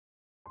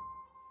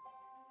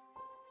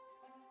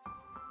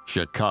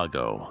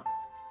Chicago,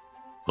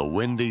 the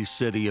Windy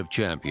City of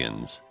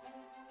Champions.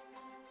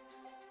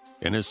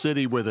 In a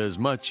city with as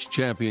much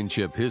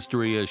championship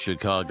history as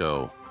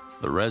Chicago,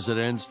 the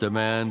residents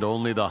demand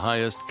only the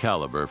highest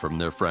caliber from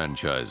their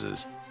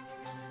franchises.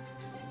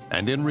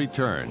 And in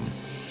return,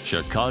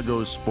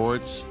 Chicago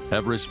sports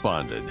have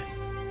responded.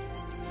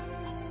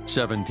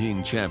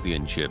 17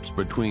 championships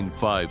between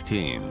 5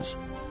 teams.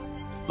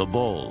 The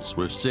Bulls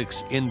with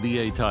 6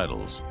 NBA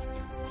titles.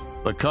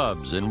 The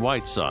Cubs and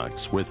White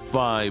Sox with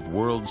 5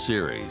 World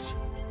Series.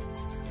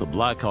 The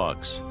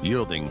Blackhawks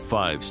yielding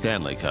 5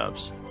 Stanley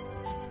Cups.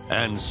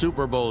 And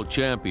Super Bowl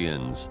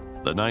champions,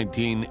 the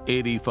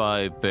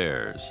 1985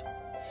 Bears.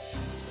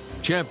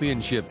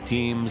 Championship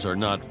teams are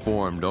not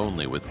formed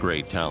only with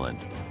great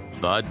talent,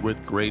 but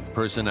with great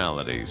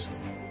personalities.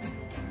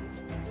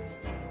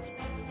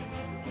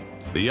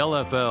 The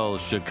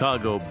LFL's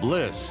Chicago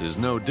Bliss is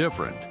no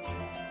different.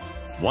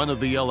 One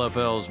of the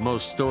LFL's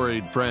most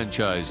storied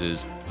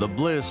franchises, the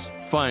Bliss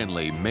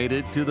finally made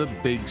it to the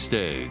big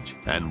stage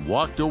and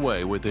walked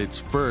away with its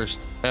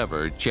first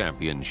ever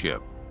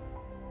championship.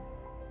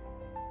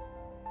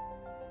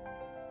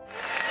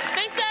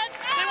 They said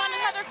they wanted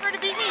Heatherford to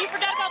beat me. You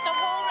forgot about the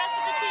whole rest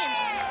of the team.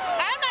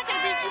 I'm not going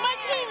to beat you. My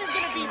team is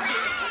going to beat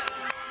you.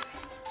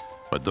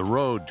 But the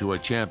road to a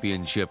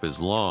championship is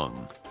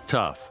long,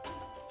 tough,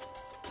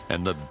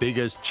 and the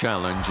biggest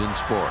challenge in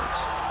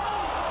sports.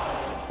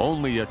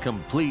 Only a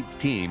complete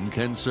team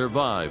can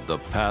survive the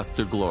path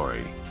to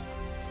glory.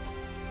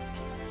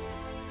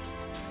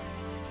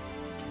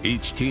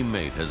 Each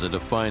teammate has a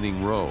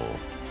defining role.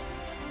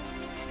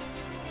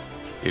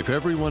 If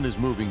everyone is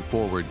moving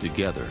forward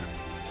together,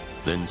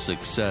 then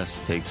success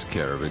takes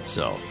care of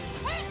itself.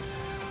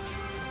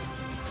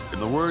 In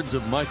the words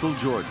of Michael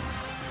Jordan,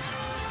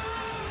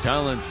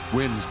 talent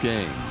wins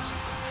games,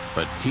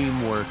 but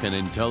teamwork and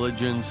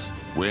intelligence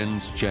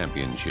wins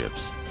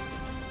championships.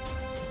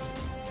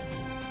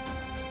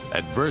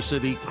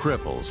 Adversity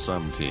cripples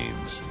some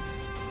teams.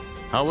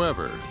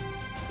 However,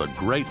 the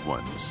great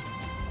ones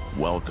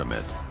welcome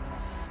it.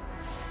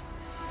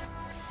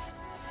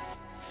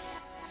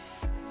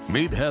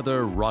 Meet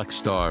Heather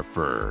Rockstar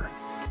Furr.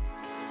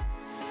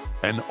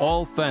 An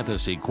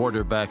all-fantasy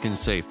quarterback and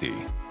safety,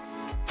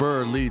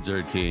 Furr leads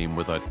her team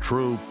with a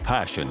true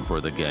passion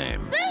for the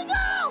game.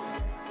 Bingo!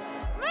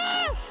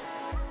 Miss!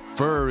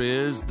 Furr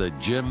is the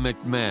Jim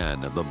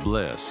McMahon of the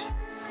Bliss,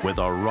 with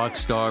a rock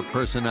star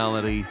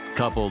personality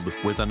coupled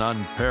with an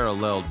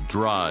unparalleled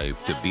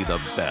drive to be the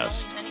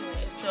best.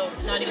 Anyway, so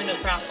not even a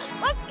problem.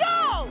 Let's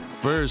go!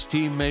 Furr's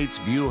teammates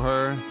view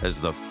her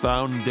as the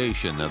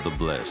foundation of the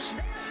Bliss.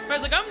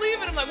 Furr's like, I'm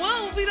leaving. I'm like,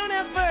 well, if we don't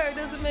have Furr, it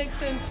doesn't make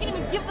sense. You didn't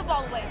even give the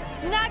ball away.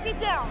 Knock it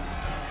down.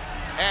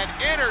 And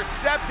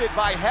intercepted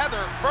by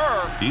Heather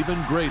Furr.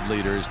 Even great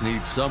leaders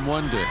need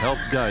someone to help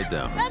guide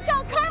them. Let's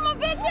go, Karma,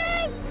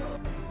 bitches!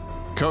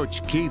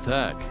 Coach Keith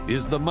Hack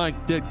is the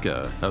Mike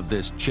Ditka of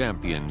this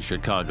champion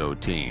Chicago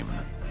team.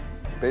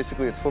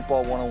 Basically, it's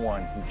football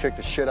 101. You kick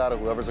the shit out of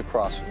whoever's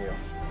across from you.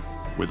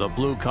 With a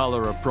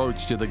blue-collar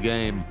approach to the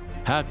game,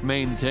 Hack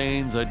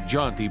maintains a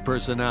jaunty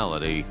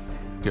personality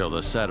till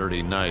the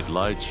Saturday night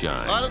lights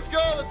shine. All right, let's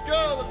go, let's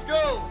go, let's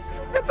go.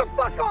 Get the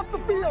fuck off the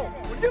field!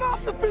 Get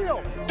off the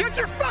field! Get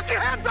your fucking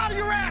hands out of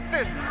your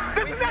asses!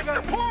 This is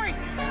extra points!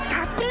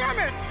 God damn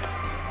it!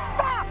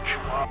 Fuck!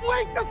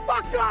 Wake the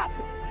fuck up!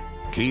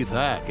 Keith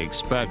Hack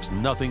expects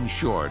nothing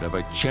short of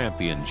a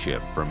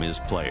championship from his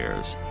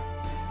players.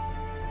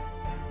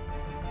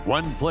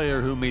 One player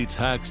who meets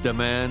Hack's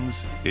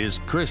demands is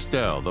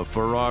Christelle the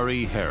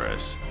Ferrari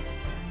Harris.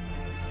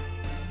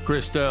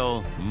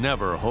 Christelle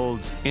never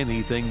holds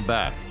anything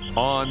back,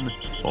 on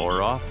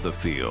or off the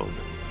field.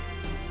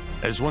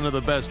 As one of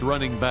the best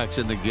running backs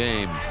in the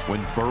game,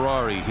 when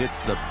Ferrari hits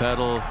the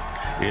pedal,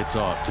 it's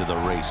off to the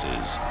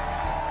races.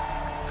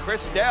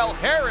 Christelle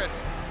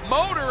Harris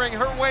motoring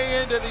her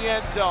way into the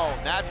end zone.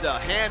 That's a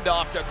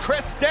handoff to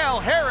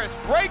Christelle Harris,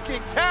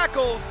 breaking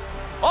tackles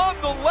on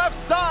the left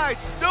side,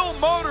 still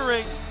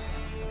motoring.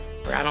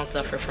 I don't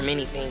suffer from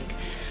anything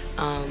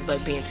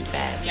but being too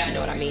fast, if you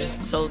know what I mean.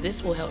 So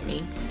this will help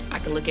me. I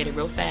can look at it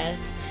real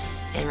fast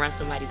and run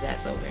somebody's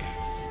ass over.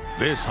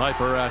 This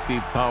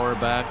hyperactive power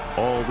back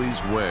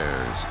always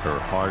wears her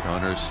heart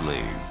on her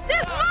sleeve.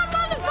 This my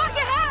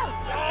motherfucking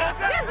house!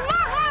 This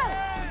my house!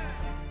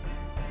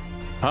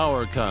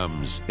 Power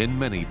comes in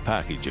many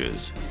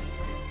packages.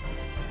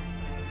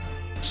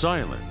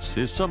 Silence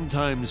is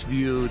sometimes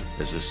viewed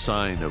as a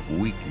sign of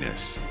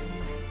weakness,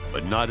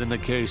 but not in the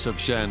case of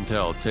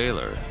Chantel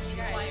Taylor.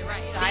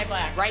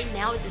 Right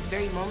now, at this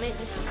very moment,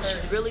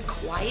 she's really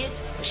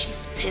quiet, but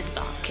she's pissed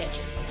off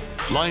catching.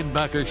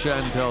 Linebacker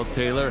Chantel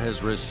Taylor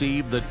has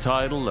received the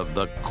title of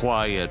the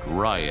Quiet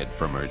Riot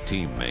from her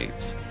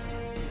teammates.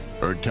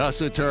 Her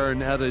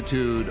taciturn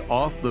attitude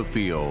off the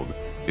field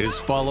is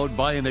followed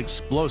by an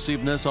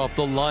explosiveness off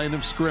the line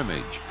of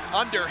scrimmage.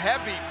 Under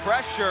heavy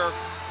pressure.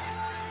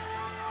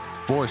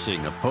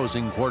 Forcing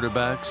opposing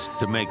quarterbacks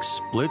to make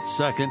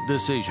split-second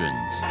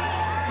decisions.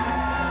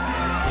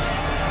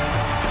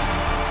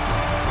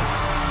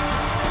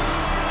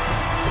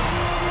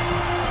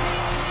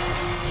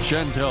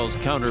 Chantel's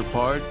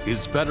counterpart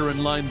is veteran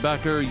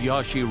linebacker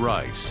Yashi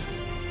Rice.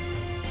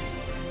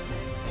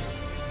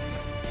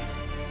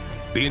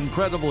 The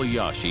incredible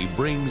Yashi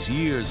brings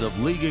years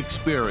of league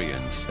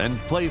experience and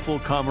playful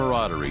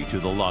camaraderie to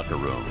the locker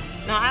room.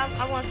 No,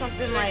 I want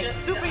something like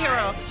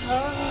superhero.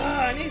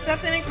 Oh, I need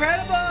something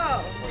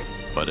incredible.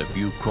 But if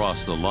you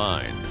cross the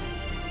line,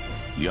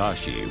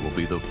 Yashi will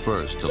be the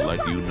first to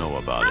let you know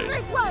about it. I'll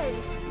make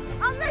plays.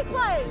 I'll make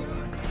plays.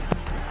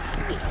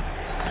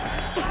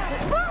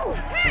 Boom!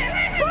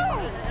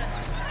 Boom!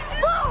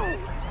 Boom!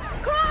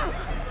 Come on!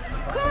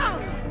 Come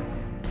on!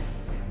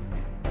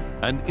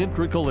 An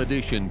integral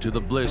addition to the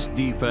Bliss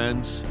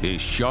defense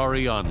is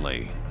Shari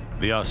Onley,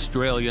 the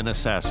Australian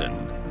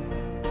assassin.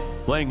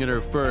 Playing in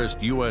her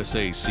first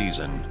USA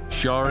season,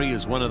 Shari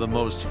is one of the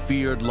most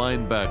feared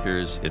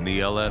linebackers in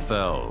the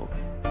LFL.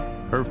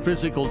 Her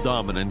physical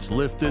dominance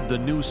lifted the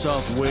New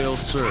South Wales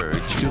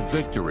Surge to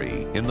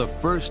victory in the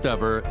first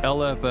ever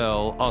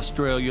LFL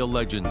Australia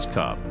Legends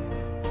Cup.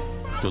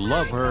 To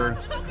love her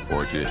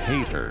or to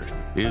hate her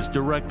is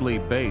directly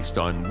based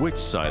on which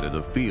side of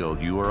the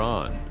field you are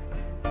on.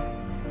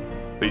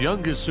 The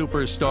youngest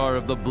superstar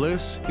of the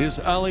Bliss is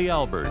Ali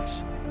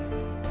Alberts.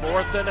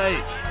 4th and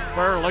 8.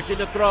 Furr looking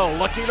to throw,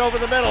 looking over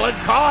the middle, and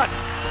caught.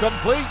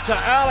 Complete to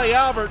Ali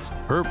Alberts.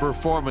 Her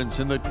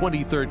performance in the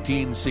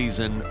 2013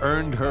 season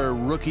earned her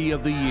Rookie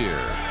of the Year.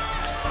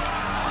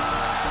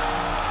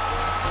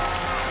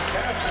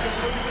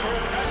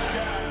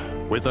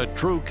 With a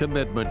true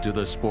commitment to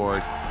the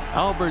sport,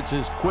 Alberts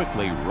is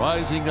quickly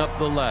rising up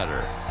the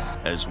ladder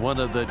as one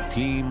of the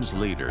team's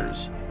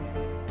leaders.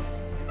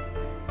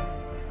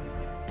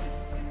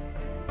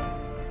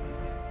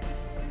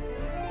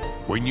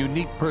 When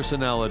unique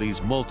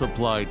personalities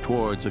multiply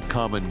towards a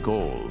common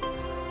goal,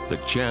 the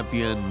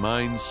champion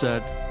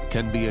mindset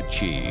can be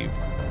achieved.